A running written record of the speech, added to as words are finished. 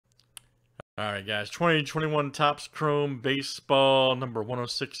All right, guys. 2021 Topps Chrome Baseball number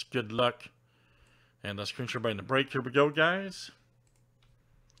 106. Good luck. And let's screenshot everybody in the break. Here we go, guys.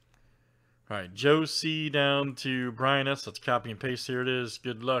 All right, Joe C down to Brian S. Let's copy and paste. Here it is.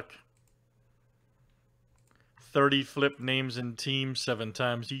 Good luck. 30 flip names and teams, 7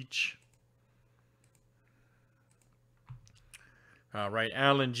 times each. All right,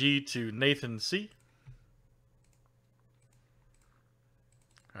 Alan G to Nathan C.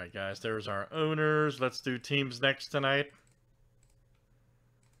 All right, guys, there's our owners. Let's do teams next tonight.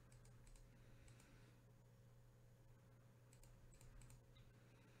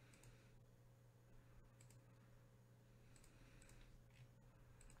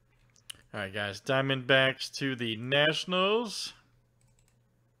 All right, guys, Diamondbacks to the Nationals.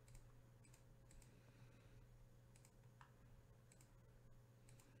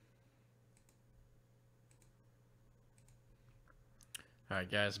 All right,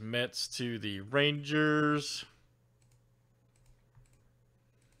 guys, Mets to the Rangers.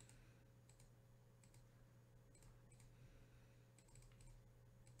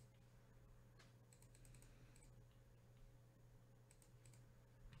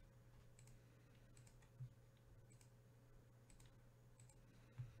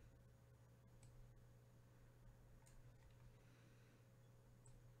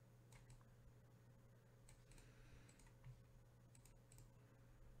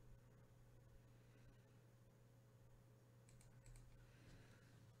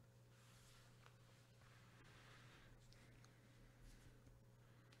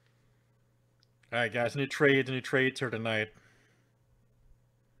 All right, guys, new trades here tonight.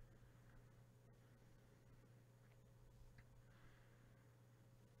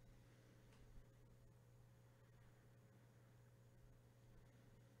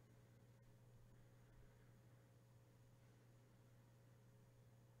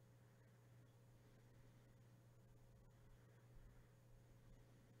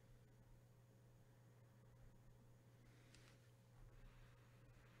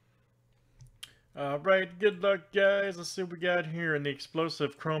 All right, good luck, guys. Let's see what we got here in the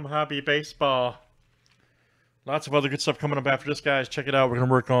explosive Chrome Hobby Baseball. Lots of other good stuff coming up after this, guys. Check it out. We're going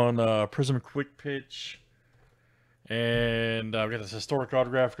to work on Prism Quick Pitch. And we got this historic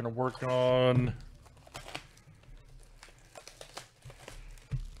autograph we're going to work on.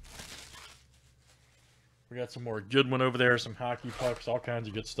 We got some more good one over there, some hockey pucks, all kinds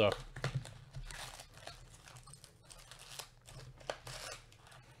of good stuff.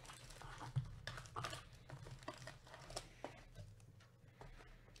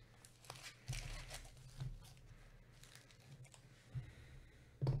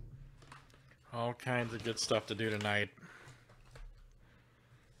 All kinds of good stuff to do tonight.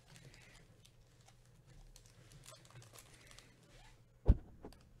 All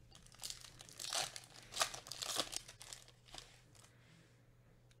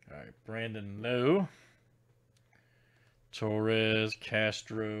right, Brandon Lowe, Torres,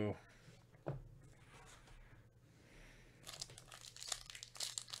 Castro.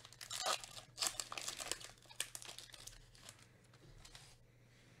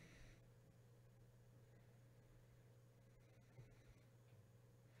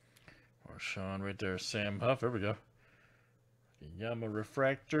 Sean right there, Sam Huff. There we go. Yama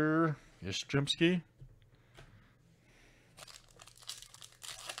Refractor, Yastrzemski.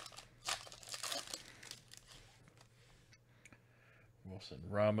 Wilson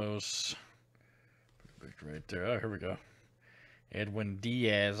Ramos. Right there. Oh, here we go. Edwin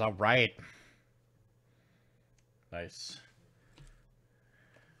Diaz. All right. Nice.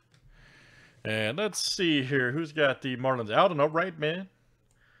 And let's see here. Who's got the Marlins? Alden. All right, man.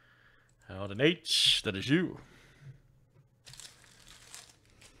 Alden H, that is you.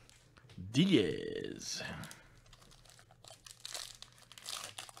 Diaz.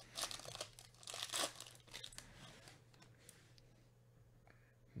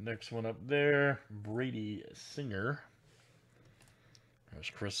 Next one up there, Brady Singer. There's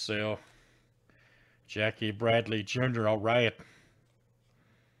Chris Sale. Jackie Bradley Jr., all right.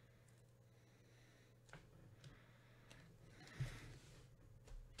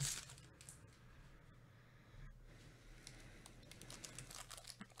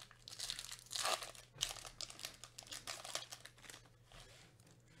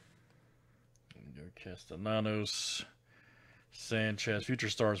 Castellanos, Sanchez, Future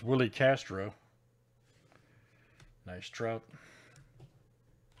Stars, Willie Castro. Nice Trout.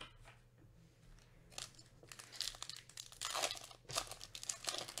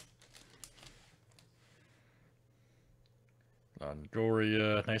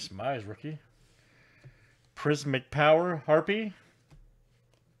 Longoria, nice Mize rookie. Prismic Power, Harpy.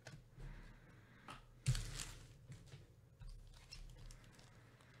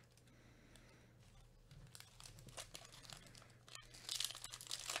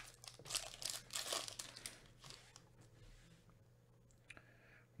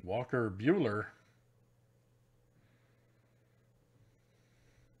 Walker Buehler.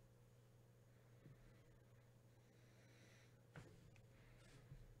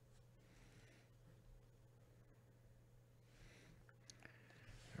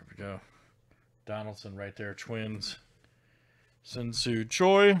 There we go. Donaldson right there, Twins. Sin-Soo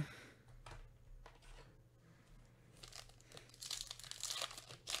Choi.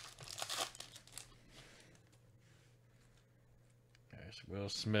 There's Will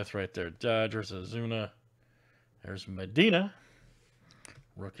Smith right there, Dodgers. Ozuna. There's Medina,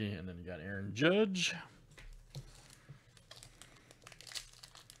 rookie, and then you got Aaron Judge.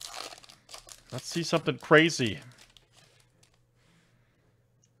 Let's see something crazy.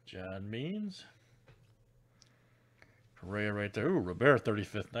 John Means. Correa right there. Ooh, Rivera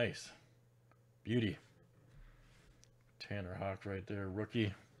 35th. Nice. Beauty. Tanner Houck right there,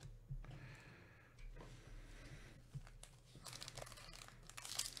 rookie.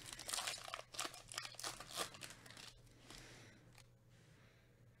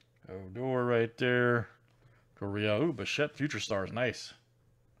 Odor right there. Correa. Ooh, Bichette Future Stars. Nice.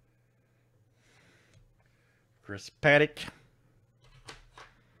 Chris Paddock.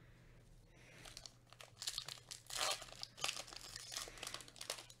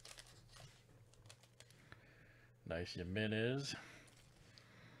 Nice Jimenez.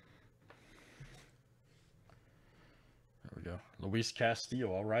 There we go. Luis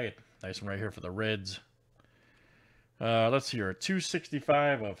Castillo. All right. Nice one right here for the Reds. Let's see here.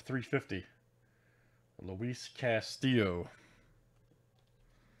 265 of 350. Luis Castillo.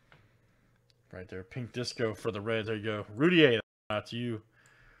 Right there. Pink Disco for the Reds. There you go. Rudy A. Out to you.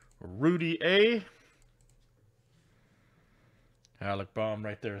 Rudy A. Alec Baum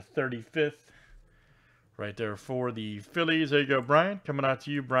right there. 35th. Right there for the Phillies. There you go, Brian. Coming out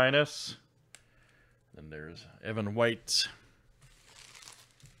to you, Brian S. Then there's Evan White.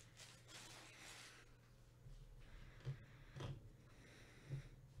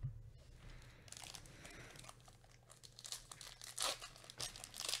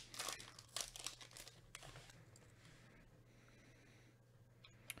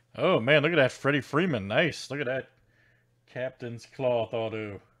 Oh, man, look at that Freddie Freeman. Nice. Look at that Captain's Cloth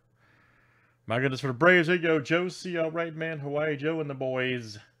auto. My goodness, for the Braves, there you go. Joe C. All right, man. Hawaii Joe and the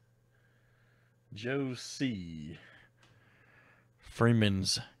boys. Joe C.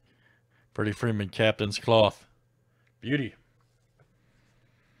 Freeman's. Freddie Freeman, Captain's Cloth. Beauty.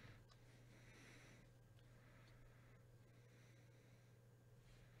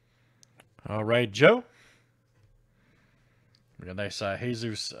 All right, Joe. We got a nice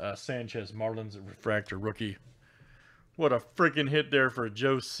Jesus Sanchez Marlins refractor rookie. What a freaking hit there for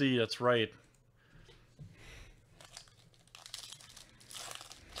Joe C. That's right.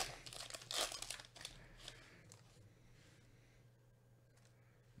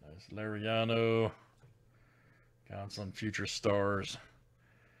 Nice Lariano. Got some future stars.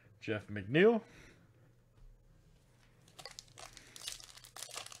 Jeff McNeil.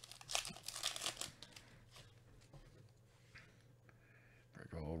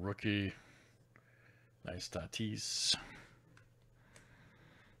 Rookie. Nice Tatis.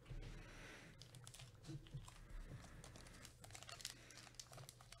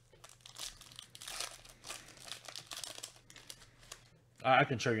 I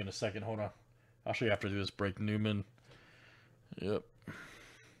can show you in a second. Hold on. I'll show you after I do this break. Newman. Yep.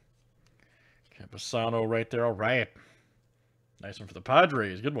 Camposano right there. All right. Nice one for the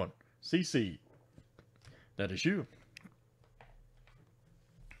Padres. Good one. CC. That is you.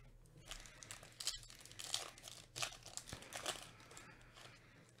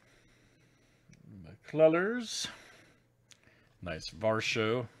 McCullers. Nice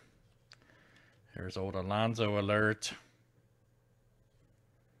Varsho. Here's old Alonso alert.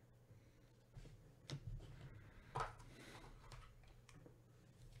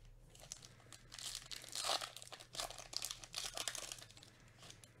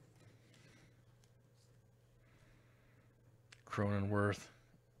 Cronenworth.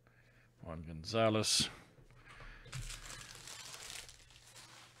 Juan Gonzalez.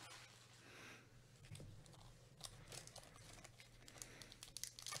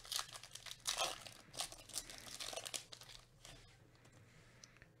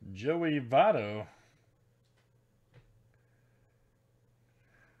 Joey Votto.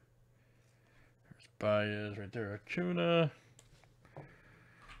 There's Baez right there. Acuna.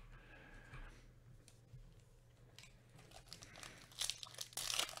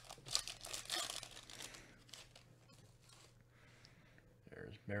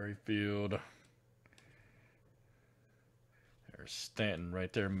 There's Merrifield. There's Stanton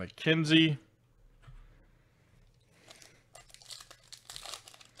right there. McKenzie.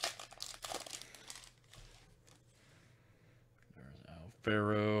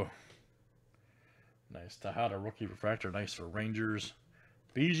 Farrow. Nice Tejada rookie refractor. Nice for Rangers.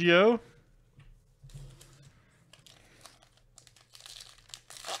 Biggio.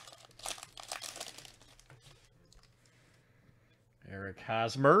 Eric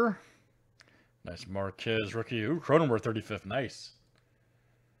Hosmer. Nice Marquez rookie. Ooh, Cronenworth 35th. Nice.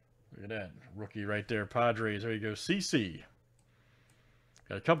 Look at that. Rookie right there. Padres. There you go. CC.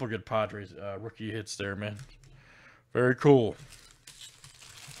 Got a couple good Padres rookie hits there, man. Very cool.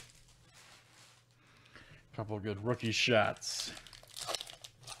 Couple good rookie shots.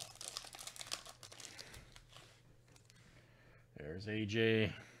 There's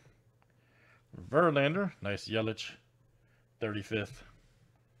AJ Verlander. Nice Yelich. 35th.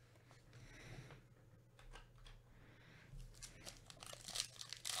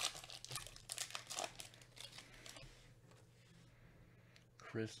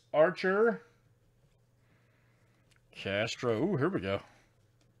 Chris Archer. Castro. Ooh, here we go.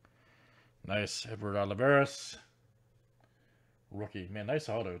 Nice. Edward Olivares. Rookie. Man, nice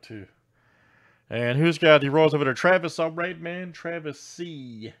auto, too. And who's got the Royals over there? Travis. All right, man. Travis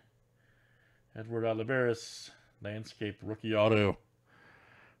C. Edward Olivares. Landscape rookie auto.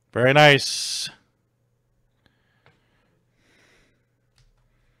 Very nice.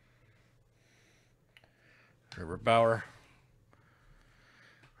 Trevor Bauer.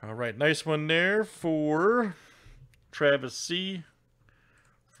 All right, nice one there for Travis C.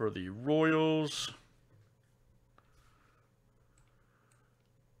 For the Royals.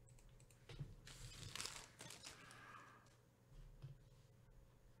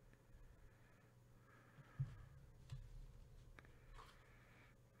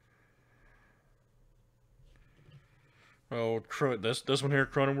 Oh, this one here,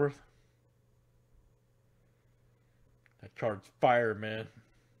 Cronenworth. That card's fire, man.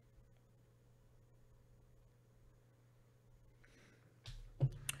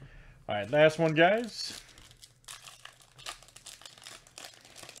 All right, last one, guys.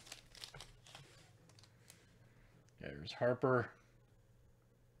 There's Harper.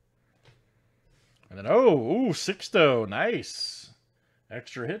 And then, oh, Sixto. Nice.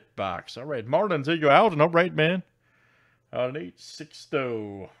 Extra hit box. All right, Marlins. There you go. Alden. All right, man. Out an 8,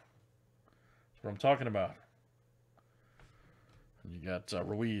 Sixto. That's what I'm talking about. And you got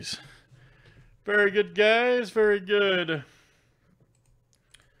Ruiz. Very good, guys. Very good.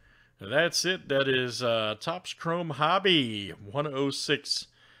 That's it. That is Topps Chrome Hobby 106.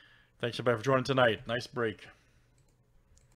 Thanks everybody for joining tonight. Nice break.